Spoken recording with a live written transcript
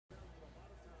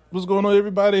What's going on,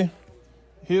 everybody?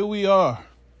 Here we are.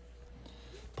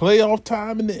 Playoff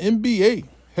time in the NBA.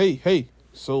 Hey.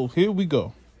 So here we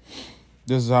go.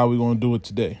 This is how we're going to do it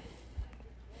today.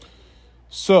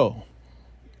 So,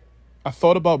 I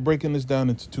thought about breaking this down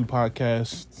into two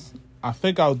podcasts. I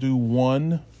think I'll do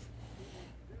one.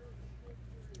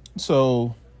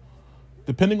 So,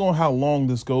 depending on how long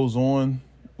this goes on,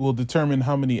 will determine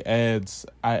how many ads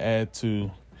I add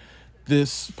to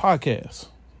this podcast.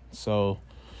 So,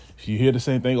 if you hear the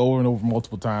same thing over and over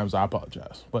multiple times, I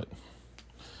apologize.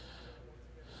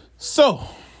 So,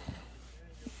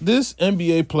 this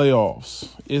NBA playoffs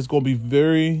is going to be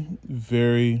very,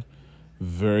 very,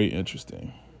 very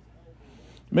interesting.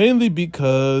 Mainly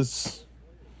because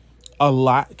a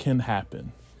lot can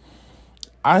happen.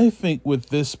 I think with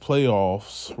this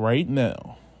playoffs right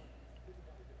now,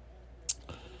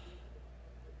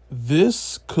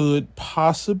 this could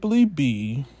possibly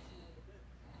be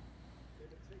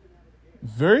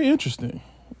very interesting.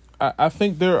 I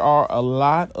think there are a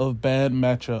lot of bad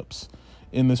matchups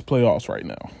in this playoffs right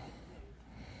now.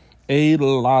 A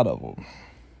lot of them.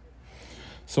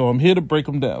 So I'm here to break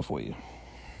them down for you.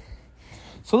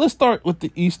 So let's start with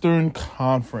the Eastern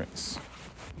Conference.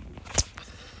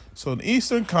 So in the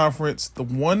Eastern Conference, the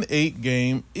 1-8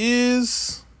 game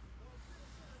is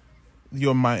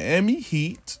your Miami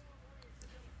Heat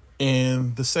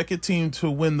and the second team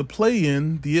to win the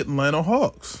play-in, the Atlanta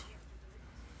Hawks.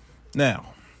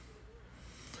 Now,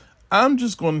 I'm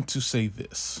just going to say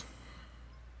this.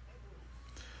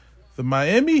 The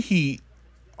Miami Heat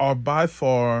are by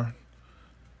far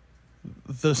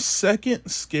the second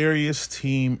scariest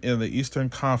team in the Eastern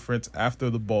Conference after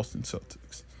the Boston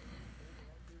Celtics.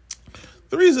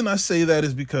 The reason I say that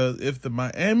is because if the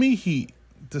Miami Heat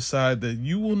decide that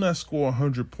you will not score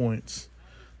 100 points,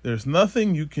 there's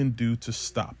nothing you can do to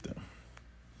stop them.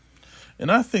 And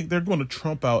I think they're going to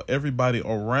trump out everybody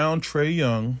around Trae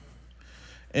Young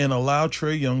and allow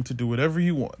Trae Young to do whatever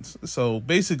he wants. So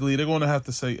basically, they're going to have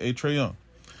to say, hey, Trae Young,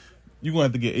 you're going to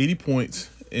have to get 80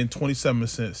 points and 27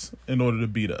 assists in order to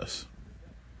beat us.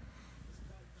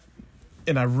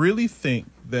 And I really think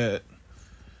that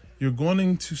you're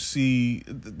going to see...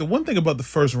 The one thing about the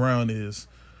first round is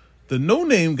the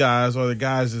no-name guys are the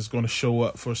guys that's going to show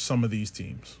up for some of these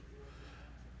teams.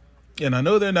 And I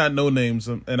know they're not no-names,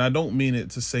 and I don't mean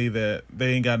it to say that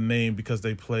they ain't got a name because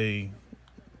they play,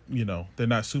 they're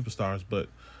not superstars. But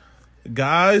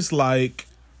guys like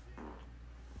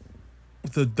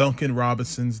the Duncan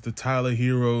Robinsons, the Tyler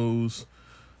Heroes,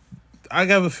 I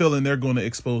have a feeling they're going to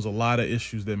expose a lot of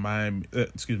issues that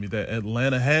that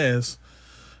Atlanta has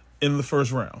in the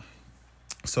first round.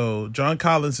 So John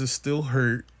Collins is still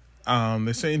hurt.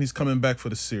 They're saying he's coming back for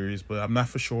the series, but I'm not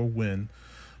for sure when.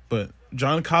 But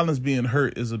John Collins being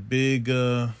hurt is a big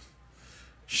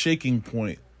shaking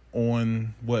point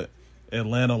on what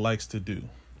Atlanta likes to do.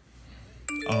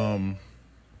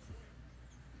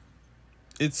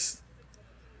 This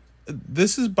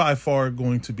is by far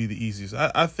going to be the easiest.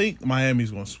 I think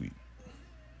Miami's going to sweep.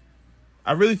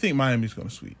 I really think Miami's going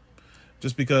to sweep.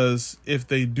 Just because if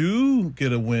they do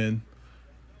get a win,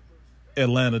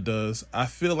 Atlanta does, I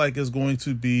feel like it's going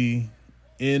to be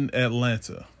in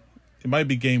Atlanta. It might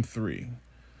be game 3.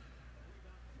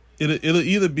 It'll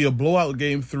either be a blowout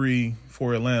game 3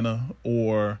 for Atlanta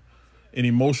or an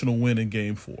emotional win in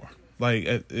game 4.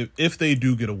 Like, if they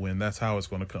do get a win, that's how it's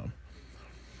going to come.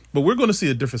 But we're going to see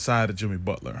a different side of Jimmy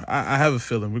Butler. I have a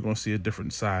feeling we're going to see a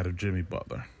different side of Jimmy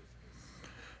Butler.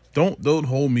 Don't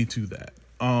hold me to that.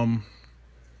 God,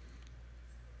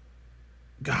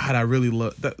 I really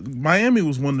love that. Miami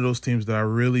was one of those teams that I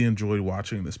really enjoyed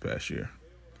watching this past year.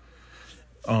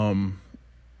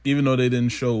 Even though they didn't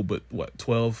show,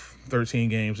 12, 13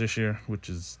 games this year, which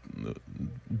is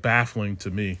baffling to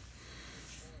me.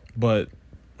 But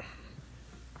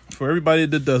for everybody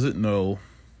that doesn't know,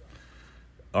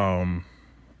 I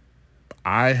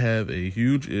have a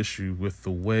huge issue with the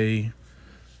way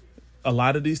a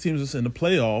lot of these teams that's in the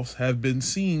playoffs have been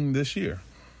seen this year.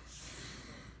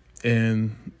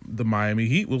 And the Miami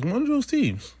Heat was one of those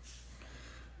teams.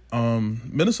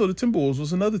 Minnesota Timberwolves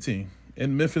was another team.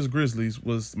 And Memphis Grizzlies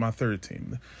was my third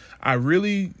team. I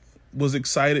really was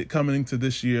excited coming into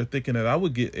this year thinking that I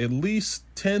would get at least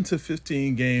 10 to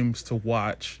 15 games to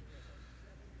watch.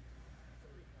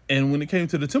 And when it came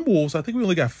to the Timberwolves, I think we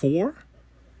only got 4.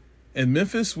 And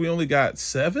Memphis, we only got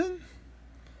 7.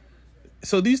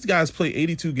 So these guys play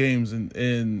 82 games,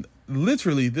 and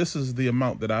literally this is the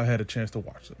amount that I had a chance to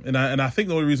watch them. And I think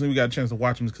the only reason we got a chance to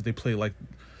watch them is because they play like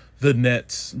the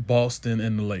Nets, Boston,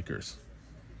 and the Lakers.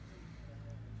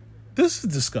 This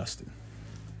is disgusting.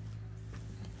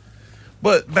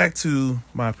 But back to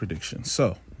my prediction.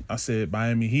 So, I said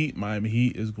Miami Heat. Miami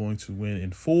Heat is going to win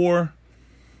in 4.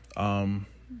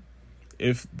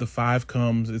 If the 5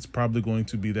 comes, it's probably going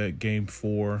to be that game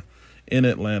 4 in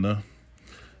Atlanta.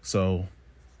 So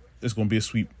it's going to be a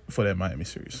sweep for that Miami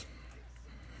series.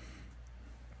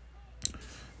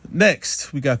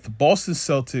 Next, we got the Boston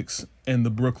Celtics and the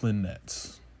Brooklyn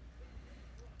Nets.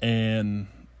 And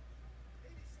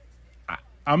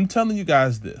I'm telling you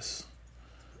guys this.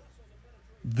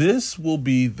 This will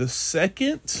be the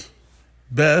second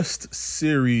best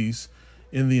series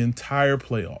in the entire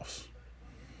playoffs.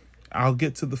 I'll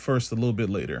get to the first a little bit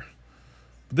later.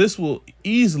 This will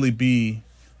easily be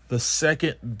the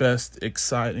second best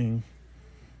exciting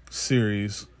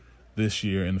series this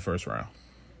year in the first round.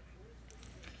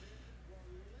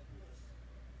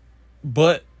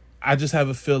 But I just have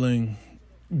a feeling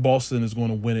Boston is going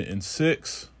to win it in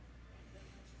 6.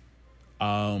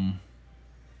 I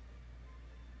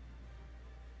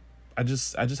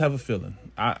just have a feeling.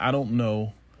 I don't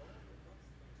know.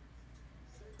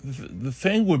 The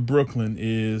thing with Brooklyn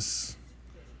is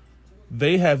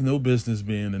they have no business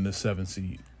being in the 7th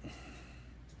seed.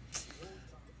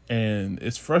 And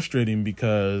it's frustrating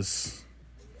because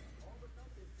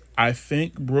I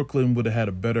think Brooklyn would have had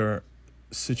a better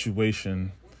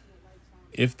situation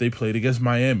if they played against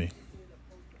Miami.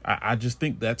 I just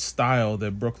think that style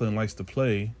that Brooklyn likes to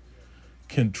play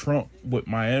can trump what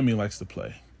Miami likes to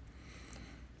play.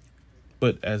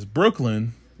 But as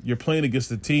Brooklyn, you're playing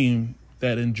against a team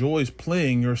that enjoys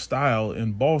playing your style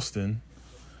in Boston,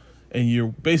 and you're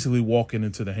basically walking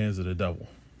into the hands of the devil.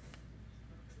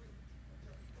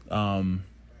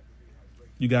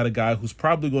 You got a guy who's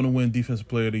probably going to win Defensive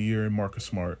Player of the Year in Marcus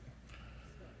Smart.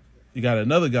 You got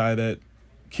another guy that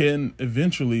can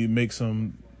eventually make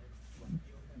some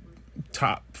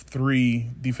top 3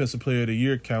 Defensive Player of the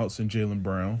Year counts in Jaylen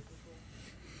Brown.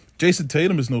 Jason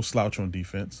Tatum is no slouch on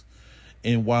defense.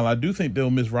 And while I do think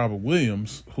they'll miss Robert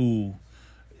Williams, who,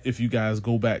 if you guys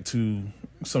go back to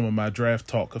some of my draft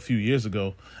talk a few years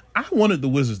ago, I wanted the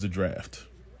Wizards to draft.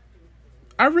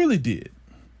 I really did.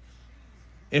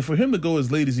 And for him to go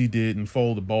as late as he did and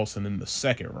fall to Boston in the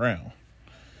 2nd round,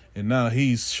 and now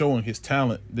he's showing his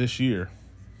talent this year,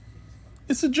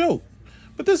 it's a joke.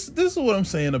 But this is what I'm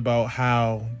saying about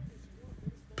how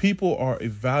people are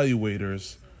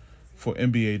evaluators for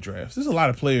NBA drafts. There's a lot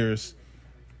of players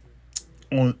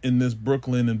in this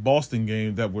Brooklyn and Boston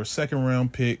game that were 2nd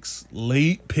round picks,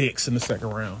 late picks in the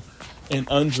 2nd round, and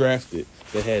undrafted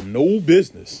that had no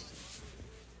business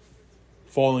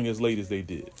falling as late as they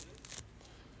did.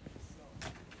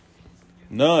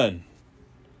 None.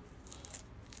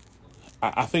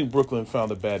 I think Brooklyn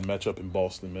found a bad matchup in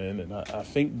Boston, man, and I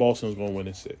think Boston's going to win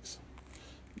in 6.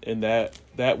 And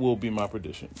that will be my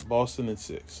prediction. Boston in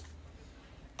 6.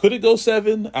 Could it go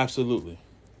 7? Absolutely.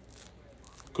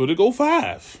 Could it go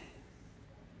 5?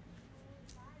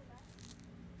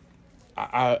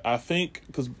 I think,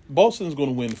 because Boston's going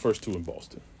to win the first 2 in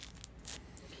Boston.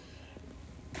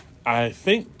 I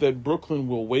think that Brooklyn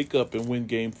will wake up and win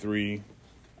Game 3.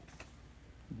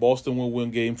 Boston will win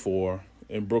Game 4.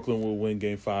 And Brooklyn will win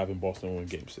Game 5 and Boston will win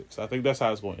Game 6. I think that's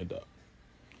how it's going to end up.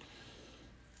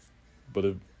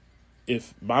 But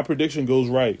if my prediction goes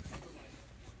right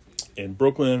and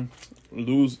Brooklyn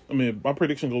my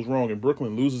prediction goes wrong and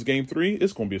Brooklyn loses Game 3,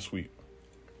 it's going to be a sweep.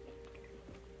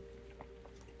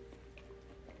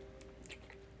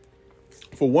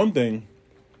 For one thing,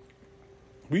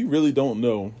 we really don't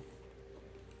know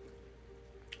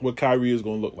what Kyrie is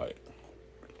going to look like.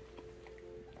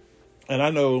 And I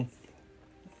know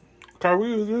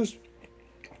Kyrie is this.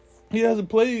 He hasn't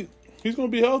played. He's going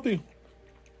to be healthy.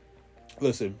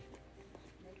 Listen,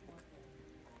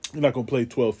 you're not going to play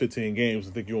 12, 15 games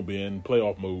and think you're going to be in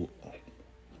playoff mode.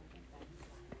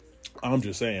 I'm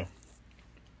just saying.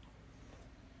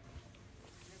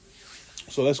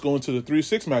 So let's go into the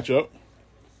 3-6 matchup.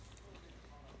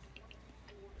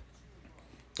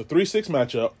 The 3-6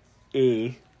 matchup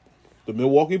is the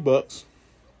Milwaukee Bucks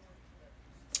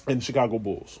and the Chicago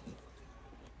Bulls.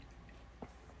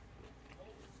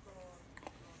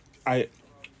 I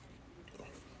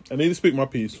need to speak my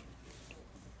piece.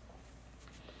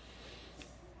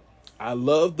 I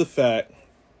love the fact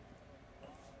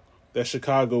that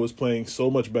Chicago is playing so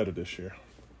much better this year.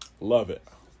 Love it.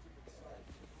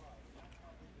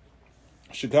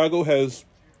 Chicago has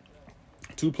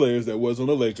 2 players that was on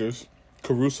the Lakers,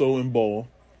 Caruso and Ball,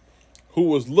 who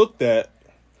was looked at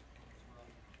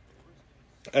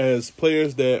as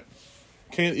players that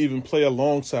can't even play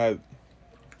alongside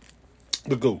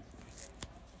the GOAT.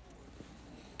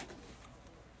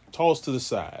 Tossed to the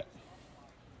side.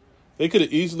 They could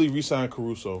have easily re-signed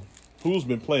Caruso, who's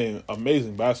been playing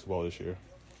amazing basketball this year.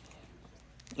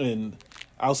 And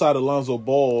outside of Lonzo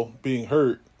Ball being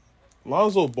hurt,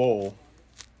 Lonzo Ball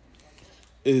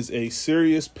is a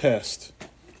serious pest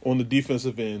on the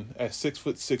defensive end at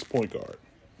 6'6" point guard.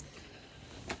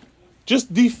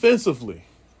 Just defensively,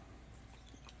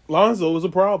 Lonzo is a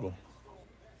problem.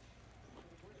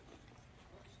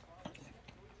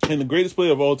 And the greatest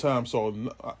player of all time, so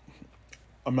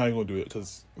I'm not even going to do it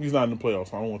because he's not in the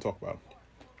playoffs, so I don't want to talk about him.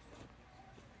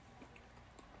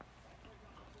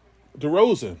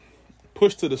 DeRozan,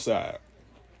 pushed to the side.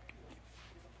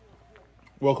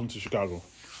 Welcome to Chicago.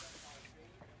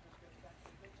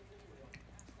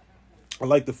 I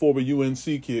like the former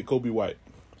UNC kid, Kobe White.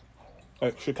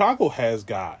 Chicago has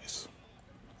guys.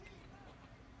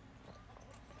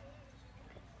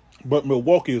 But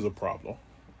Milwaukee is a problem.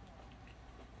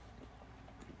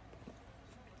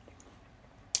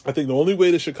 I think the only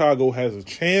way that Chicago has a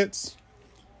chance,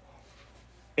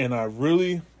 and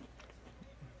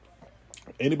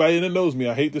anybody that knows me,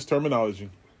 I hate this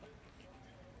terminology.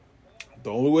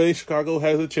 The only way Chicago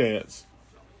has a chance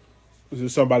is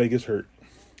if somebody gets hurt.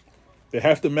 They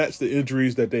have to match the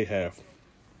injuries that they have.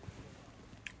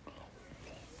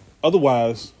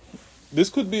 Otherwise, this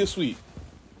could be a sweep.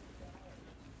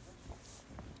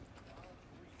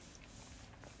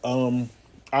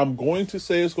 I'm going to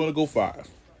say it's going to go 5.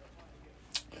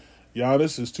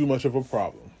 Giannis is too much of a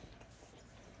problem.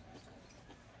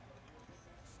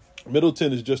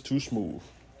 Middleton is just too smooth.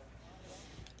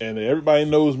 And everybody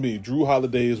knows me. Drew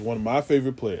Holiday is one of my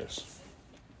favorite players.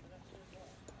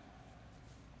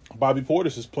 Bobby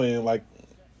Portis is playing like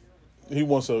he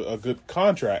wants a good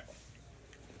contract.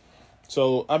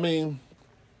 So, I mean,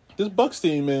 this Bucks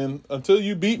team, man, until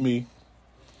you beat me,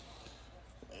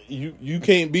 you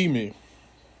can't beat me.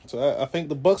 So I think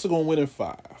the Bucks are going to win in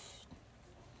 5.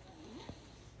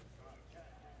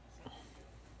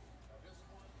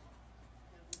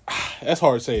 That's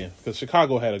hard saying because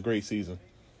Chicago had a great season.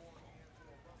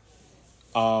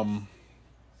 So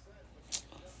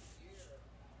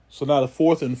now the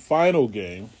fourth and final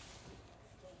game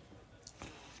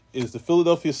is the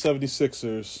Philadelphia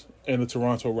 76ers and the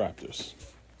Toronto Raptors.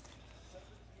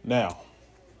 Now,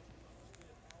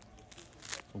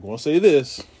 I'm going to say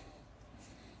this.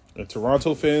 And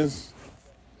Toronto fans,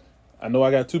 I know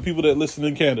I got 2 people that listen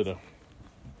in Canada.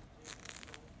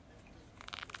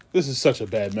 This is such a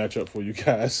bad matchup for you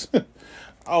guys.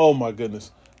 Oh, my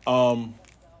goodness.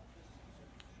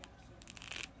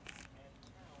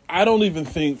 I don't even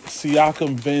think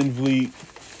Siakam, Van Vliet,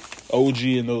 OG,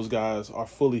 and those guys are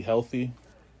fully healthy.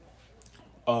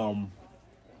 I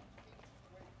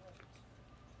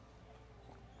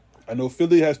know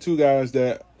Philly has 2 guys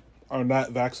that are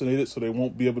not vaccinated, so they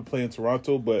won't be able to play in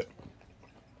Toronto, but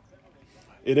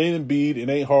it ain't Embiid, it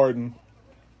ain't Harden,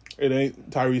 it ain't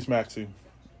Tyrese Maxey,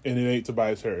 and it ain't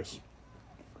Tobias Harris.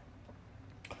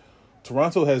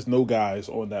 Toronto has no guys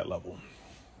on that level.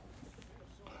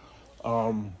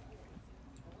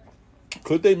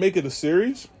 Could they make it a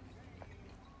series?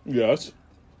 Yes.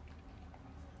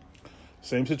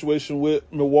 Same situation with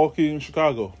Milwaukee and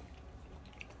Chicago.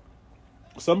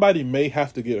 Somebody may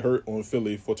have to get hurt on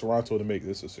Philly for Toronto to make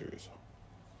this a series.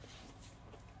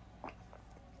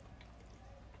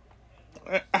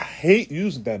 I hate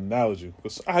using that analogy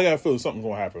because I got a feeling something's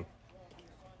going to happen.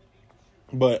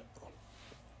 But,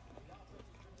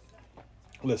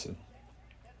 listen.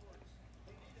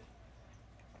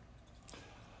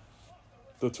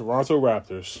 The Toronto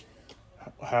Raptors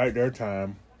had their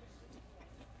time.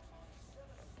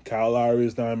 Kyle Lowry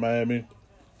is not in Miami.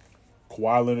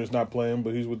 Kawhi Leonard's not playing,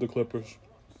 but he's with the Clippers.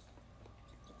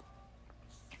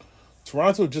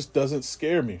 Toronto just doesn't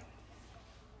scare me.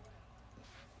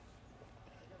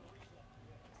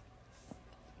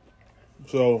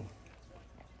 So,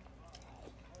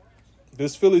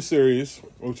 this Philly series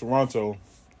with Toronto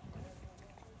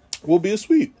will be a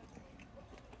sweep.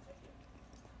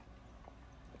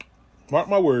 Mark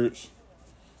my words,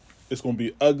 it's going to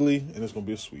be ugly and it's going to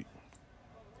be a sweep.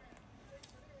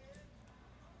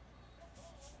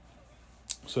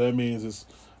 So that means it's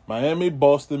Miami,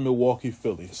 Boston, Milwaukee,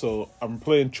 Philly. So I'm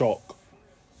playing chalk.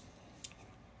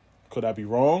 Could I be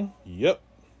wrong? Yep.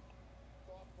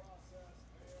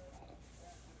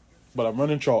 But I'm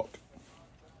running chalk.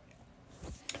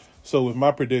 So with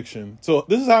my prediction, so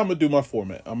this is how I'm going to do my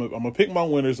format. I'm going to pick my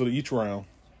winners of each round.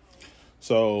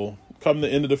 So come the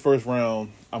end of the first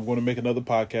round, I'm going to make another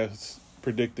podcast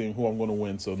predicting who I'm going to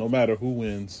win. So no matter who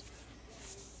wins,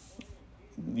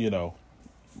 I'm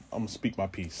going to speak my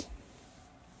piece.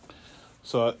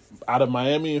 So out of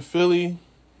Miami and Philly,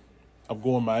 I'm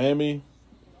going Miami.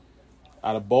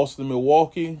 Out of Boston,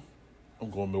 Milwaukee, I'm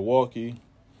going Milwaukee.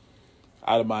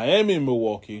 Out of Miami and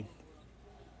Milwaukee,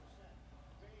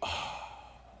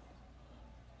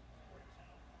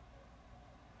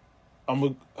 I'm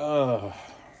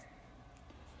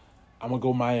gonna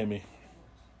go Miami.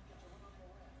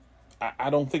 I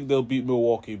don't think they'll beat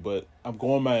Milwaukee, but I'm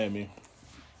going Miami.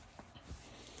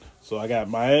 So I got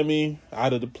Miami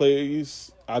out of the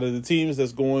teams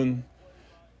that's going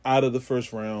out of the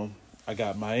first round. I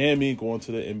got Miami going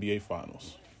to the NBA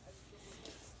Finals.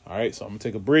 All right, so I'm going to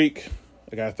take a break.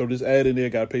 I got to throw this ad in there.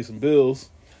 Got to pay some bills.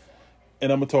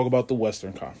 And I'm going to talk about the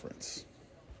Western Conference.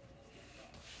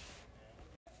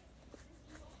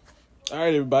 All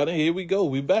right, everybody, here we go.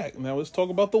 We back. Now let's talk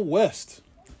about the West.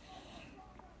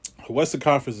 The Western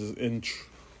Conference is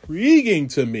intriguing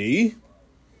to me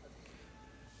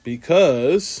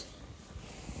because,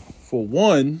 for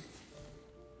one,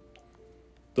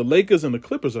 the Lakers and the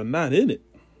Clippers are not in it.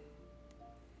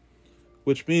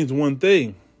 Which means one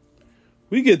thing.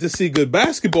 We get to see good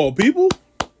basketball, people.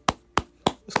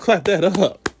 Let's clap that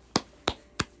up.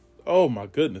 Oh, my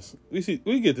goodness.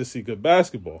 We get to see good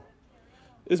basketball.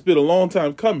 It's been a long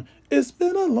time coming. It's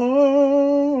been a long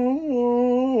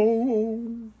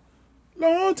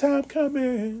time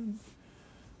coming.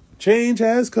 Change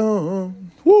has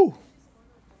come. Woo.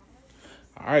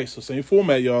 All right, so same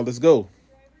format, y'all. Let's go.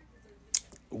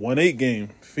 1-8 game.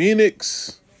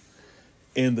 Phoenix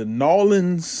and the New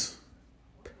Orleans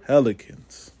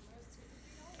Pelicans.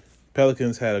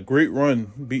 Pelicans had a great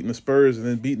run beating the Spurs and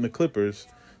then beating the Clippers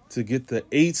to get the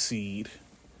 8th seed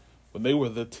when they were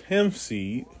the 10th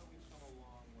seed.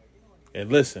 And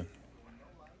listen,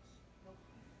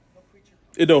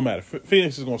 it don't matter.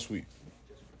 Phoenix is going to sweep.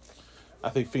 I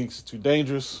think Phoenix is too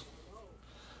dangerous.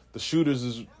 The shooters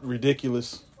is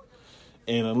ridiculous.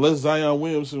 And unless Zion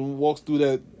Williamson walks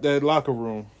through that locker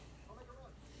room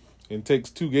and takes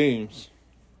 2 games,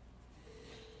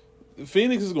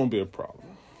 Phoenix is going to be a problem,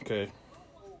 okay?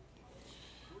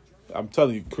 I'm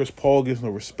telling you, Chris Paul gets no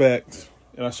respect.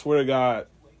 And I swear to God,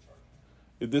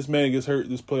 if this man gets hurt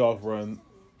this playoff run,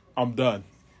 I'm done.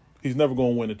 He's never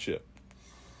going to win a chip.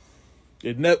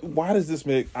 Why does this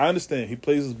man... I understand he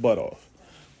plays his butt off,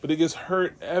 but he gets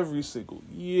hurt every single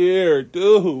year.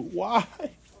 Dude, why?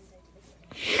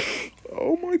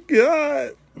 Oh, my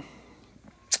God.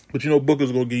 But,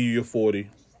 Booker's going to give you your 40.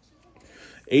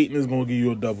 Ayton is going to give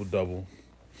you a double-double.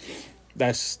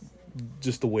 That's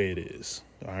just the way it is.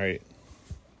 All right?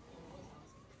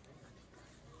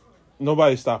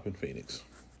 Nobody's stopping Phoenix.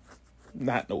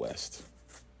 Not in the West.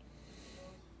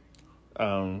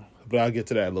 But I'll get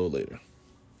to that a little later.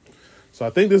 So I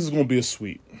think this is going to be a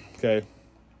sweep, okay?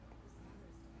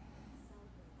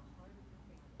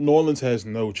 New Orleans has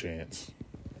no chance.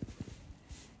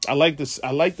 I like this.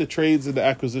 I like the trades and the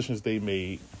acquisitions they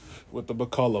made with the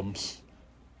McCollums.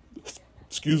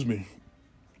 Excuse me.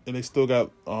 And they still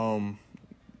got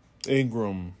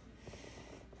Ingram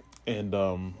and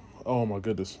oh my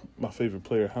goodness, my favorite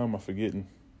player. How am I forgetting?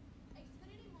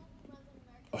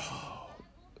 Oh,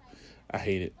 I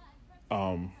hate it.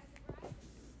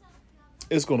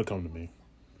 It's going to come to me.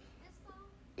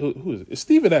 Who is it? It's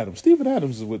Steven Adams. Steven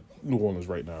Adams is with New Orleans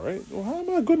right now, right? Well, how am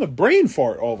I going to brain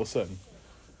fart all of a sudden?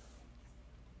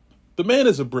 The man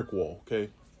is a brick wall, okay?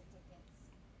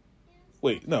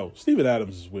 Wait, no. Steven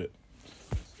Adams is with...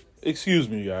 Excuse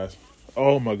me, guys.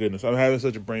 Oh, my goodness. I'm having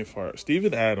such a brain fart.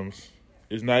 Steven Adams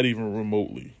is not even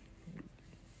remotely...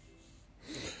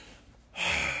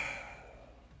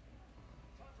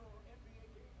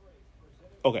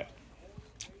 Okay.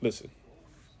 Listen.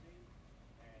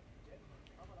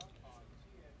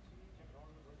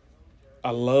 I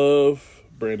love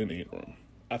Brandon Ingram.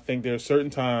 I think there are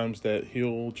certain times that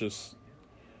he'll just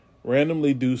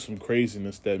randomly do some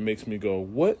craziness that makes me go,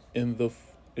 what in the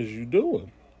is you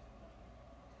doing?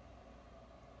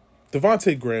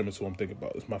 Devontae Graham is who I'm thinking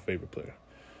about. It's my favorite player.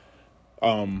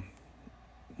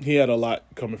 He had a lot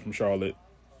coming from Charlotte,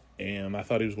 and I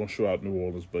thought he was going to show out New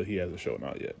Orleans, but he hasn't shown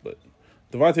out yet. But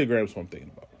Devontae Graham is what I'm thinking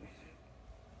about.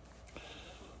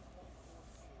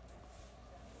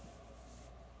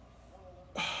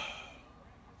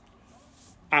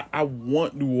 I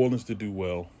want New Orleans to do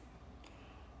well,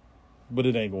 but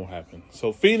it ain't going to happen.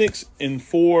 So Phoenix in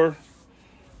 4,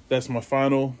 that's my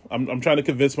final. I'm trying to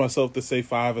convince myself to say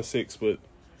 5 or 6, but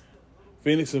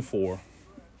Phoenix in 4.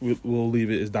 We'll leave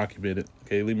it as documented.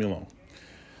 Okay, leave me alone.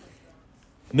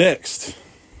 Next,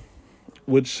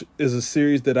 which is a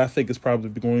series that I think is probably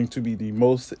going to be the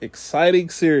most exciting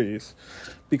series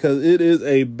because it is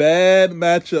a bad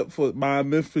matchup for my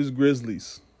Memphis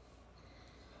Grizzlies.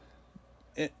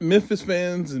 Memphis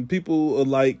fans and people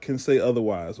alike can say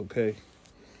otherwise, okay?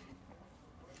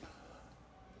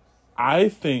 I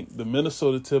think the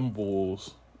Minnesota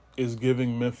Timberwolves is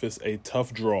giving Memphis a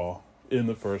tough draw in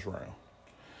the first round.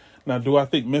 Now, do I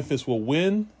think Memphis will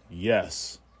win?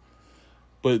 Yes.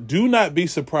 But do not be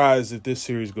surprised if this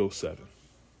series goes 7.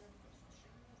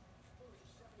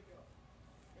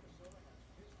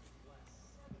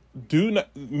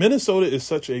 Minnesota is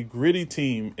such a gritty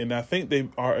team, and I think they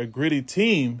are a gritty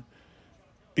team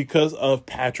because of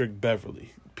Patrick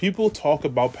Beverley. People talk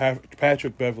about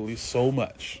Patrick Beverley so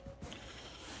much.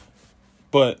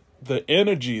 But the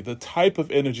energy, the type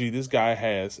of energy this guy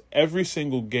has every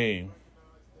single game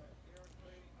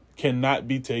cannot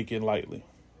be taken lightly.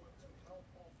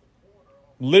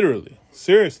 Literally.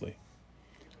 Seriously.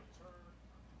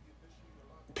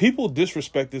 People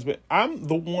disrespect this, but I'm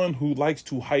the one who likes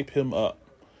to hype him up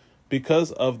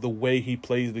because of the way he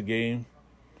plays the game.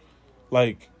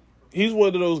 Like, he's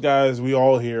one of those guys we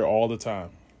all hear all the time.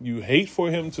 You hate for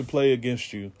him to play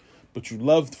against you, but you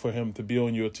love for him to be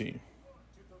on your team.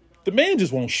 The man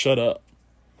just won't shut up.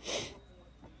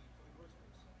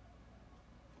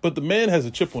 But the man has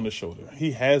a chip on his shoulder.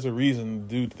 He has a reason to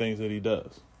do the things that he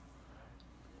does.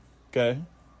 Okay?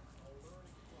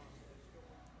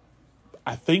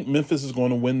 I think Memphis is going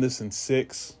to win this in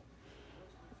 6.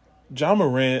 Ja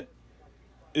Morant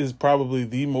is probably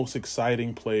the most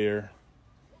exciting player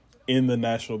in the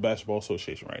National Basketball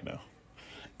Association right now.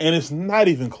 And it's not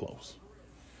even close.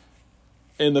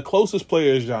 And the closest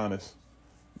player is Giannis.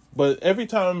 But every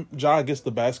time Ja gets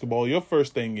the basketball, your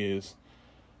first thing is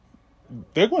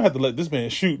they're going to have to let this man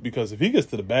shoot, because if he gets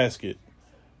to the basket,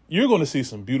 you're going to see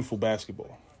some beautiful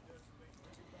basketball.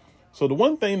 So the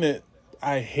one thing that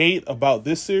I hate about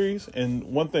this series, and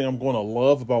one thing I'm going to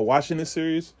love about watching this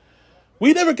series,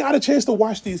 we never got a chance to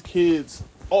watch these kids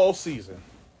all season.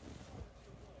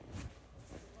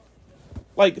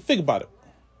 Like, think about it.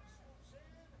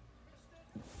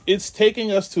 It's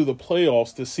taking us to the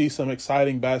playoffs to see some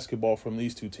exciting basketball from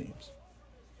these two teams.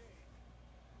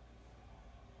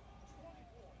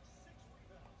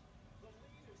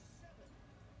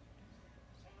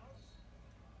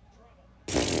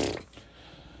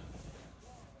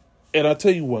 And I'll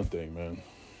tell you one thing, man.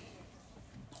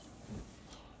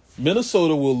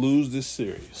 Minnesota will lose this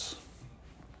series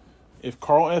if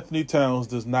Karl Anthony Towns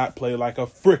does not play like a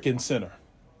freaking center.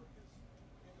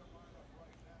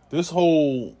 This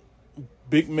whole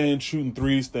big man shooting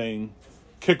threes thing,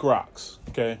 kick rocks,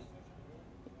 okay?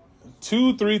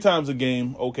 2-3 times a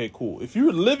game, okay, cool. If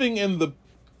you're living in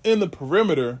the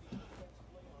perimeter,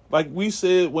 like we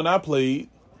said when I played,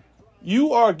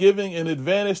 you are giving an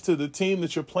advantage to the team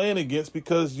that you're playing against,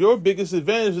 because your biggest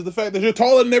advantage is the fact that you're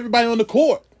taller than everybody on the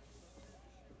court.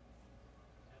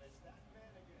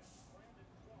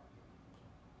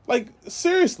 Like,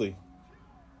 seriously.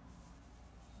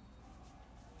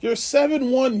 You're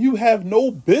 7'1", you have no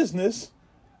business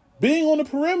being on the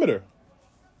perimeter.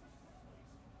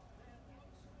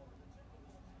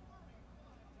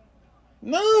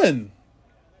 None.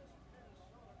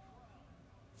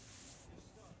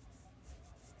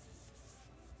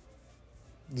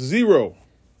 Zero.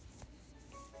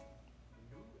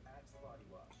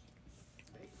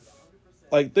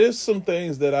 Like, there's some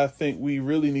things that I think we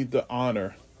really need to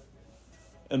honor.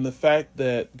 And the fact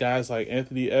that guys like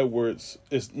Anthony Edwards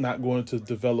is not going to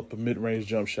develop a mid-range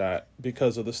jump shot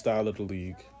because of the style of the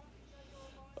league.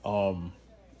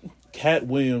 Cat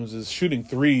Williams is shooting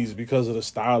threes because of the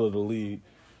style of the league.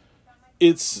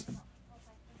 It's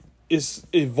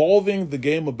evolving the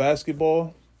game of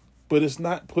basketball, but it's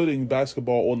not putting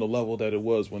basketball on the level that it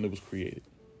was when it was created.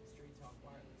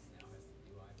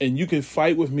 And you can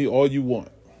fight with me all you want.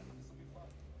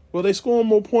 Well, they scoring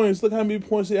more points. Look how many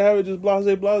points they average.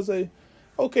 Blase.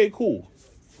 Okay, cool.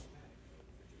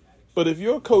 But if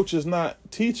your coach is not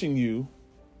teaching you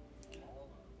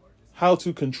how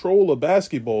to control a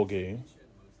basketball game,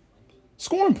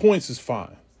 scoring points is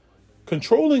fine.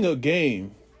 Controlling a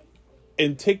game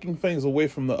and taking things away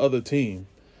from the other team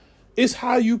is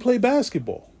how you play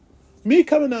basketball. Me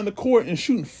coming down the court and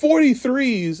shooting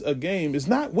 43s a game is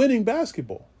not winning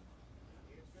basketball.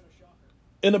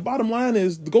 And the bottom line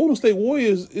is the Golden State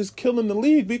Warriors is killing the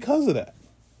league because of that.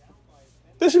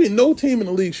 There should be no team in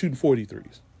the league shooting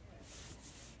 43s.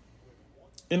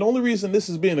 And the only reason this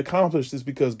is being accomplished is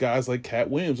because guys like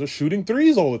Cat Williams are shooting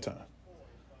threes all the time.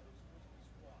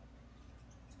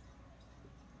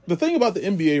 The thing about the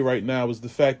NBA right now is the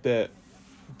fact that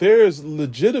there's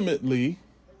legitimately,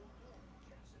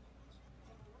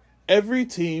 every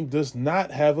team does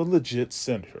not have a legit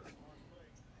center.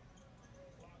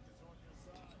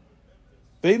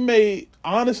 They may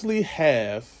honestly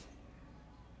have,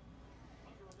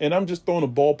 and I'm just throwing a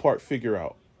ballpark figure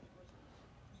out,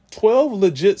 12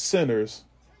 legit centers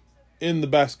in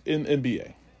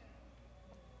NBA.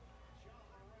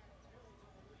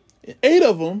 8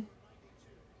 of them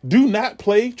do not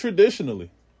play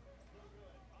traditionally.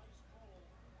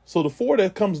 So the four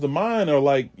that comes to mind are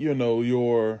like,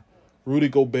 your Rudy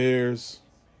Gobert's,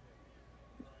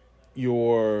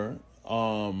 your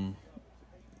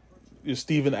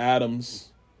Steven Adams,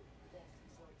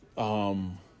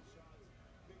 I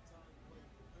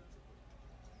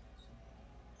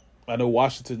know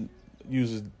Washington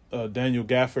uses Daniel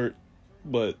Gafford,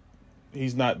 but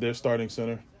he's not their starting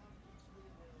center.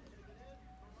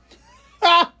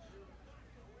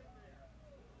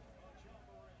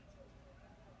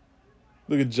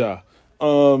 Look at Ja.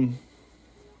 I'm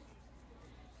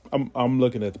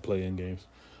looking at the play-in games,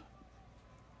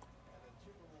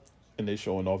 and they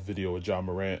showing off video of Ja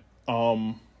Morant.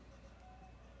 I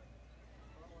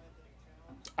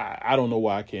don't know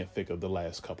why I can't think of the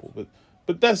last couple,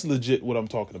 but that's legit what I'm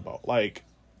talking about. Like,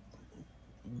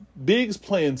 bigs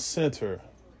playing center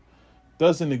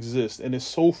doesn't exist, and it's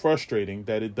so frustrating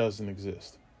that it doesn't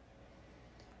exist.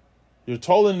 You're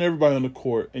taller than everybody on the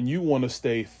court, and you want to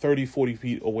stay 30, 40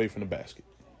 feet away from the basket.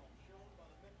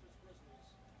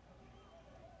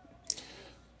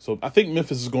 So I think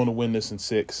Memphis is going to win this in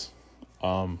 6.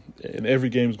 And every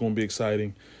game is going to be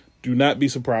exciting. Do not be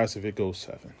surprised if it goes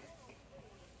 7.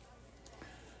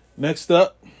 Next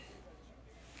up,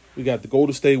 we got the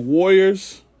Golden State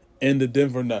Warriors and the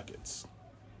Denver Nuggets.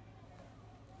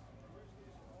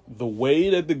 The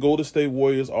way that the Golden State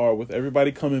Warriors are, with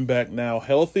everybody coming back now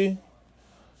healthy,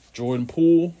 Jordan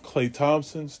Poole, Klay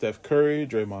Thompson, Steph Curry,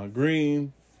 Draymond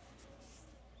Green,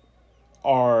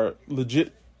 are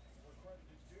legit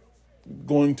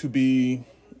going to be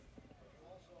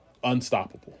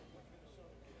unstoppable.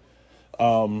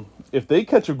 If they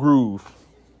catch a groove,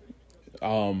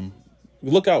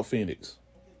 look out, Phoenix.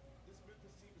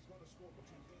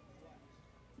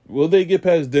 Will they get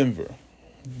past Denver?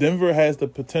 Denver has the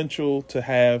potential to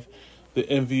have the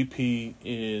MVP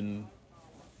in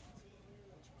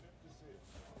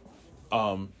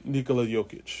Nikola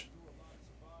Jokic.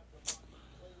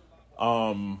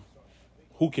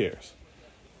 Who cares?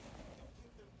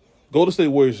 Golden State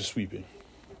Warriors are sweeping.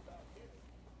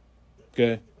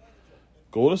 Okay?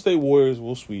 Golden State Warriors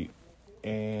will sweep,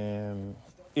 and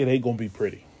it ain't going to be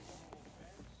pretty.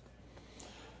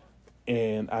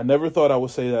 And I never thought I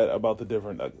would say that about the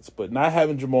Denver Nuggets, but not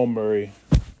having Jamal Murray,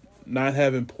 not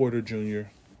having Porter Jr.,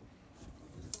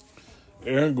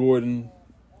 Aaron Gordon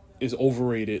is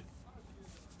overrated.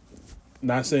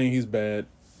 Not saying he's bad,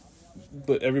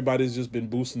 but everybody's just been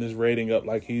boosting his rating up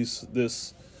like he's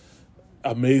this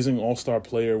amazing all-star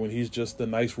player when he's just a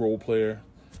nice role player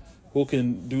who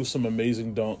can do some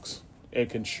amazing dunks and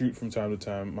can shoot from time to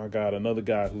time. My God, another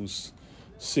guy who's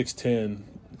 6'10",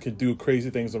 can do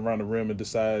crazy things around the rim and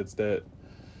decides that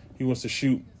he wants to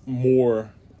shoot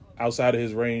more outside of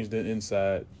his range than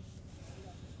inside.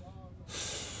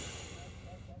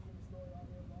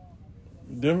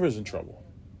 Denver's in trouble.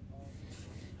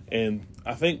 And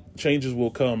I think changes will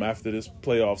come after this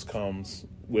playoffs comes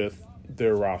with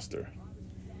their roster.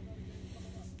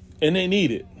 And they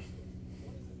need it.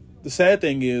 The sad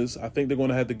thing is, I think they're going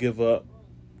to have to give up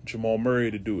Jamal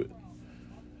Murray to do it.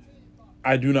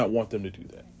 I do not want them to do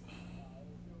that.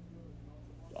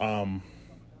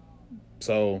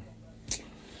 So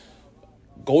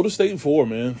Golden State 4,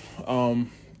 man.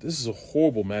 This is a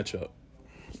horrible matchup.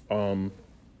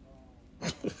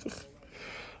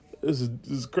 This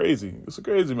is crazy. It's a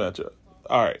crazy matchup.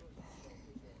 All right.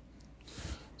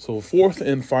 So 4th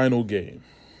and final game.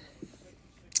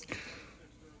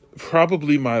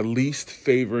 Probably my least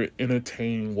favorite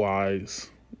entertaining-wise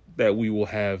that we will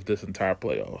have this entire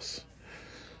playoffs.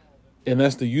 And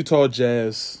that's the Utah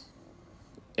Jazz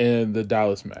and the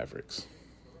Dallas Mavericks.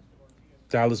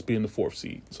 Dallas being the 4th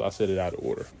seed, so I said it out of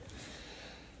order.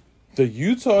 The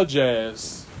Utah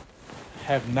Jazz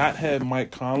have not had Mike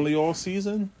Conley all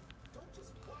season,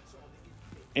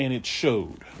 and it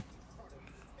showed.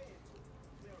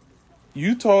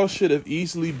 Utah should have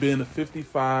easily been a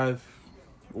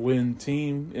 55-win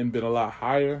team and been a lot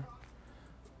higher,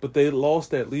 but they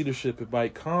lost that leadership at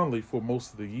Mike Conley for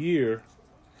most of the year,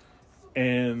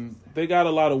 and they got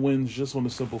a lot of wins just on the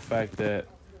simple fact that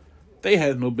they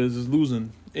had no business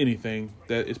losing anything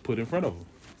that is put in front of them.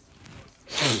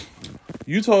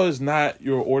 Utah is not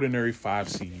your ordinary 5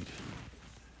 seed,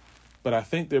 but I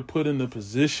think they're put in the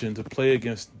position to play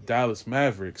against Dallas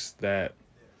Mavericks that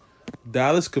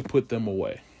Dallas could put them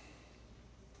away.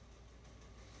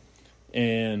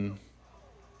 And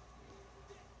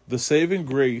the saving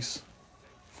grace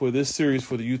for this series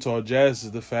for the Utah Jazz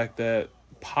is the fact that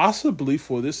possibly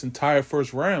for this entire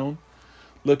first round,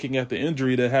 looking at the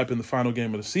injury that happened in the final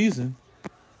game of the season,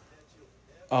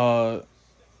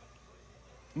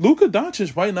 Luka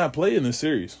Doncic might not play in this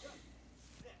series.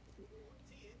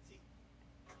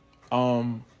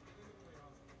 Um,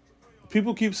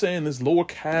 People keep saying this lower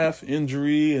calf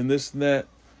injury and this and that.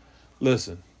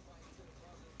 Listen,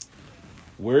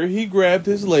 where he grabbed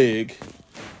his leg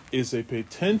is a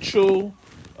potential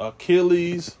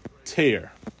Achilles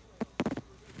tear.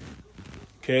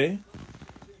 Okay?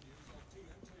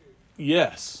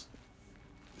 Yes.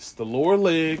 It's the lower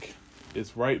leg.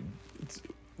 It's right.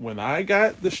 When I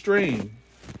got the strain,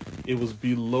 it was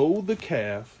below the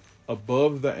calf,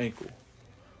 above the ankle.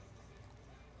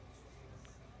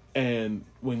 And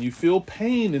when you feel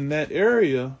pain in that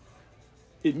area,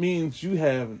 it means you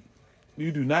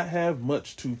do not have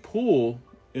much to pull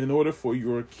in order for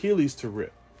your Achilles to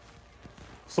rip.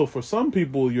 So for some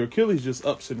people, your Achilles just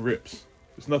ups and rips.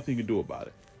 There's nothing you can do about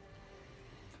it.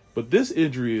 But this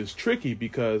injury is tricky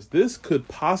because this could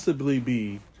possibly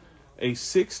be a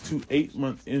 6 to 8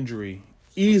 month injury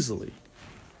easily.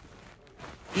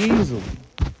 Easily.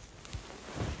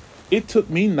 It took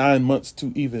me 9 months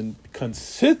to even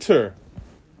consider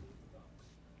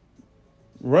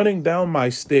running down my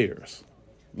stairs,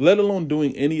 let alone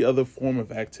doing any other form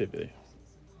of activity.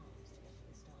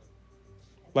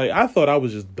 Like, I thought I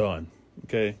was just done,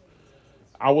 okay?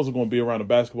 I wasn't going to be around the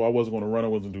basketball. I wasn't going to run. I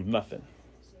wasn't going to do nothing.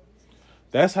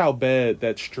 That's how bad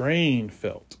that strain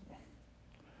felt.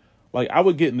 Like, I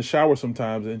would get in the shower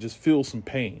sometimes and just feel some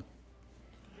pain.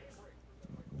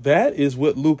 That is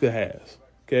what Luka has,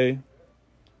 okay?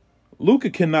 Luka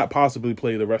cannot possibly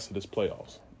play the rest of this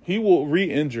playoffs. He will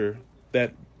re-injure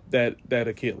that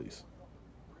Achilles.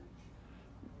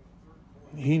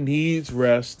 He needs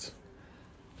rest.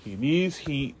 He needs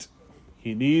heat.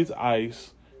 He needs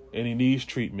ice. And he needs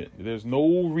treatment. There's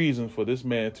no reason for this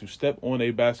man to step on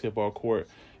a basketball court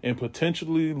and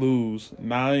potentially lose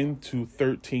 9 to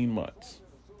 13 months.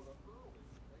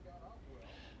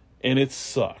 And it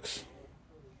sucks.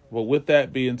 But with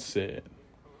that being said,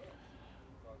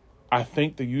 I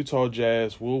think the Utah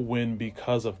Jazz will win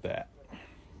because of that.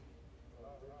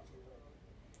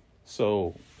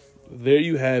 So there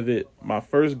you have it. My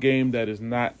first game that is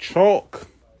not chalk.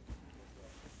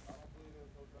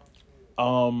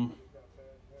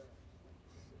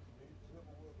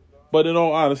 But in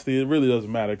all honesty, it really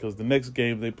doesn't matter because the next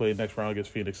game they play next round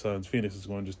against Phoenix Suns, Phoenix is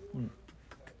going to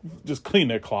just clean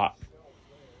their clock.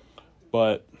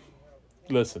 But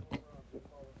listen,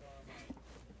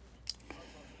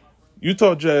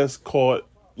 Utah Jazz caught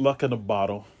luck in a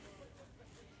bottle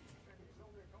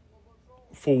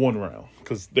for one round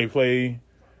because they play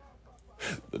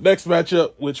the next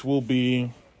matchup, which will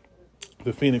be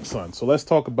the Phoenix Suns. So let's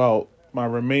talk about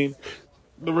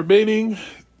the remaining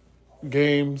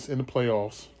games in the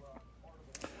playoffs.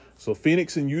 So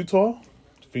Phoenix and Utah.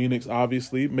 Phoenix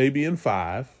obviously maybe in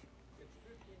 5.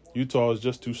 Utah is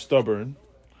just too stubborn.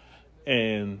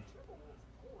 And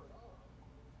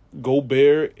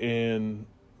Gobert and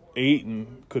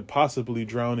Ayton could possibly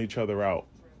drown each other out.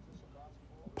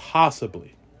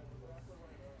 Possibly.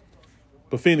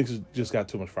 But Phoenix has just got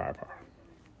too much firepower.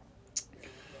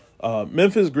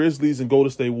 Memphis Grizzlies and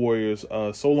Golden State Warriors.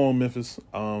 So long, Memphis.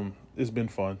 It's been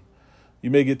fun. You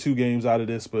may get 2 games out of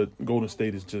this, but Golden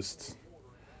State is just...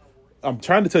 I'm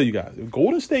trying to tell you guys, if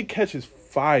Golden State catches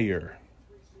fire,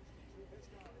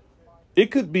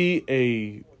 it could be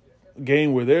a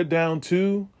game where they're down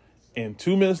 2, and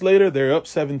 2 minutes later, they're up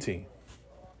 17.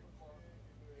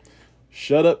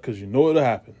 Shut up, because you know it'll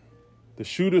happen. The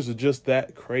shooters are just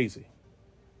that crazy.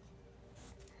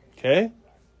 Okay?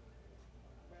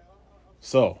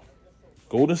 So,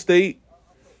 Golden State,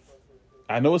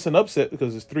 I know it's an upset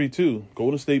because it's 3-2.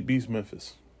 Golden State beats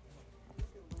Memphis,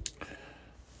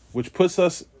 which puts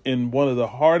us in one of the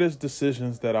hardest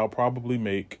decisions that I'll probably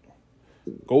make.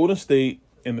 Golden State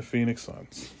and the Phoenix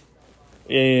Suns.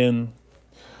 And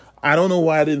I don't know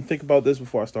why I didn't think about this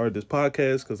before I started this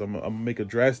podcast because I'm going to make a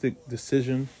drastic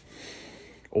decision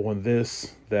on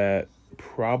this that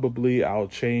probably I'll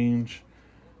change.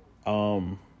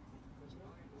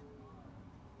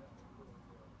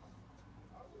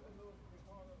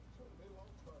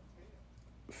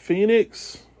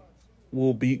 Phoenix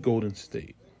will beat Golden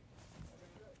State.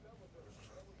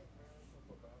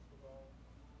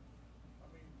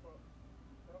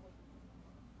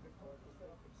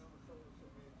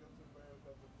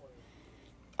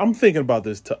 I'm thinking about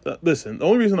this. Listen, the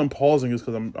only reason I'm pausing is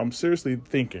because I'm seriously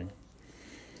thinking.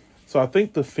 So I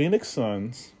think the Phoenix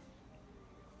Suns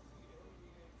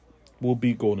will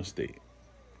beat Golden State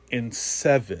in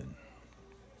 7.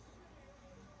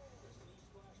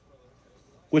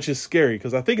 Which is scary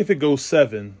because I think if it goes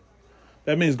 7,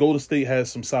 that means Golden State has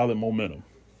some solid momentum.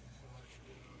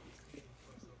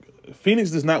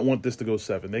 Phoenix does not want this to go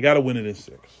 7. They got to win it in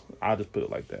 6. I'll just put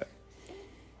it like that.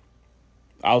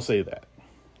 I'll say that.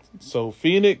 So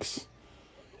Phoenix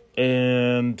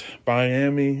and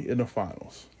Miami in the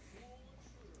finals.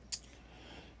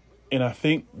 And I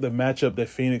think the matchup that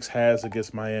Phoenix has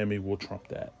against Miami will trump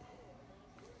that.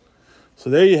 So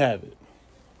there you have it.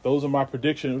 Those are my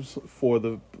predictions for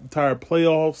the entire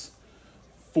playoffs.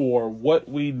 For what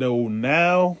we know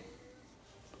now,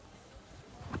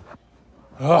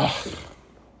 I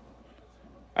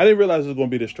didn't realize it was going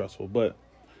to be this stressful, but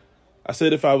I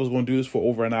said if I was going to do this for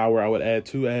over an hour, I would add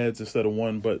 2 ads instead of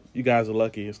 1, but you guys are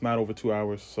lucky. It's not over 2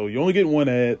 hours, so you only get 1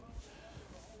 ad.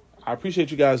 I appreciate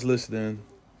you guys listening.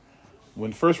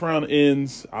 When the first round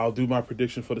ends, I'll do my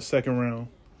prediction for the second round.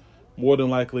 More than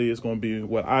likely, it's going to be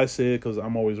what I said because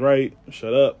I'm always right.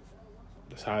 Shut up.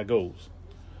 That's how it goes.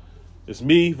 It's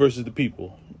me versus the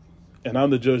people, and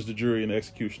I'm the judge, the jury, and the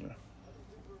executioner.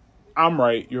 I'm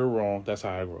right, you're wrong. That's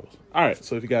how it goes. All right,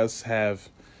 so if you guys have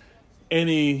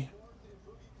anything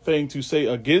to say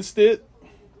against it,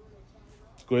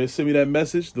 go ahead and send me that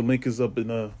message. The link is up in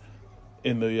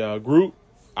the group.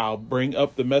 I'll bring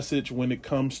up the message when it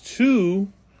comes to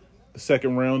the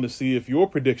second round to see if your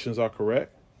predictions are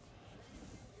correct.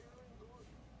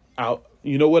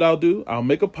 You know what I'll do? I'll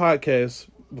make a podcast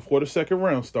before the second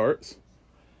round starts,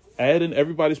 add in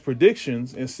everybody's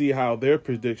predictions and see how their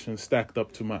predictions stacked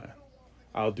up to mine.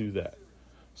 I'll do that.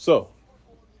 So,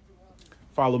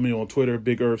 follow me on Twitter,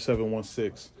 Big Irv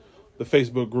 716, the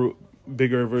Facebook group,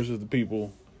 Big Irv versus the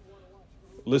People.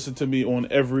 Listen to me on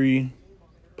every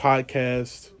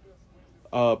podcast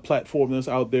platform that's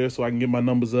out there so I can get my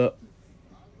numbers up.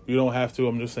 You don't have to.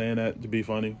 I'm just saying that to be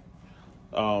funny.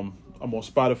 I'm on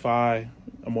Spotify.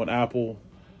 I'm on Apple.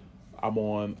 I'm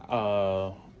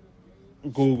on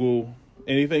Google.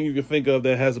 Anything you can think of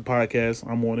that has a podcast,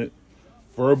 I'm on it.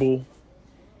 Verbal.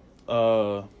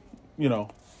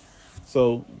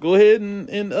 So go ahead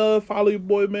and follow your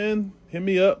boy, man. Hit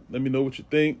me up. Let me know what you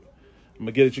think. I'm going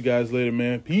to get at you guys later,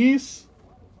 man. Peace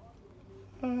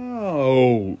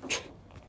out.